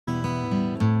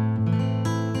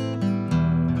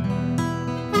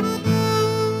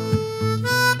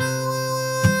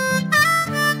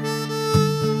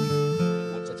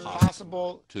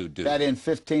to do? That in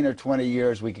 15 or 20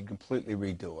 years we can completely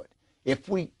redo it. If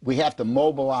we have to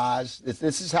mobilize,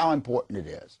 this is how important it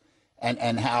is,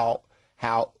 and how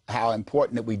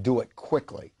important that we do it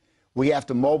quickly. We have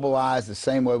to mobilize the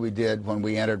same way we did when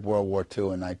we entered World War II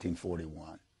in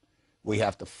 1941. We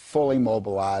have to fully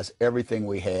mobilize everything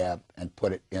we have and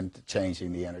put it into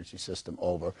changing the energy system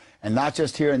over. And not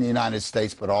just here in the United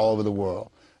States, but all over the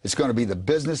world. It's going to be the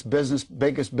biggest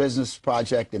business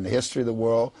project in the history of the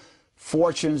world.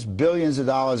 Fortunes, billions of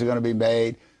dollars are going to be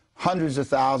made. Hundreds of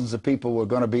thousands of people are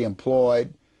going to be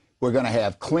employed. We're going to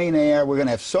have clean air. We're going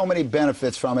to have so many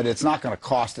benefits from it. It's not going to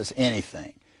cost us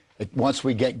anything. Once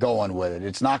we get going with it,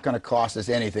 it's not going to cost us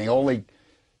anything. Only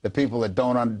the people that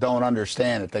don't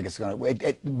understand it think it's going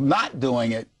to. Not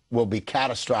doing it will be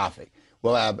catastrophic.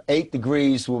 We'll have 8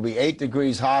 degrees. We'll be 8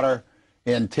 degrees hotter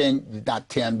in not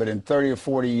 10, but in 30 or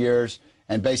 40 years,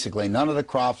 and basically none of the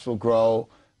crops will grow.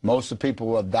 Most of the people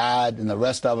will have died, and the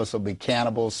rest of us will be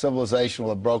cannibals. Civilization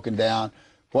will have broken down.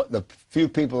 What the few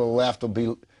people who are left will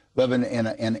be living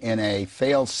in a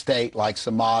failed state like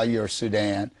Somalia or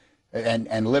Sudan,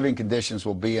 and living conditions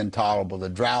will be intolerable. The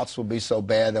droughts will be so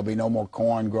bad there'll be no more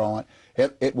corn growing.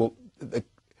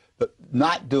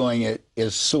 Not doing it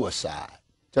is suicide.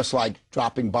 Just like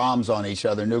dropping bombs on each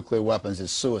other, nuclear weapons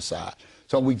is suicide.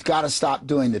 So we've got to stop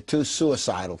doing the two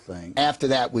suicidal things. After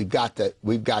that, we've got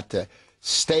to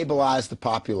stabilize the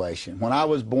population. When I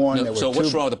was born, there were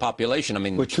what's wrong with the population? I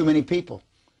mean, with too many people.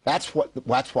 That's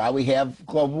why we have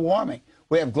global warming.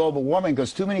 We have global warming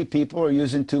because too many people are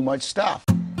using too much stuff.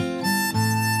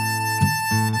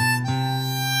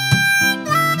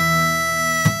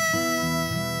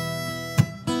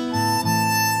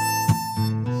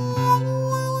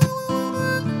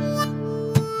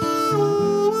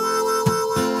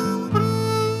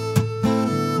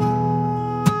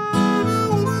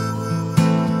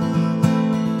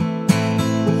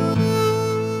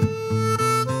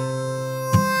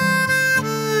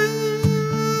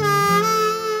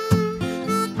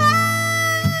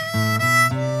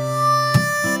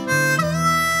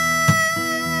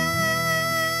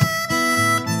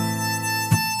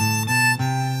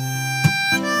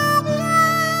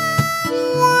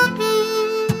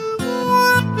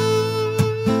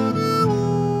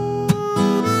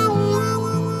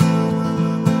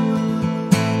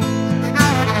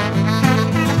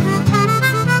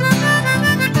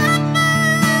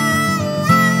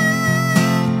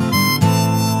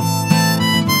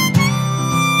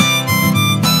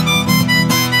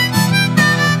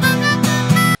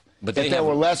 But if there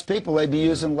were less people, they'd be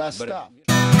using less stuff.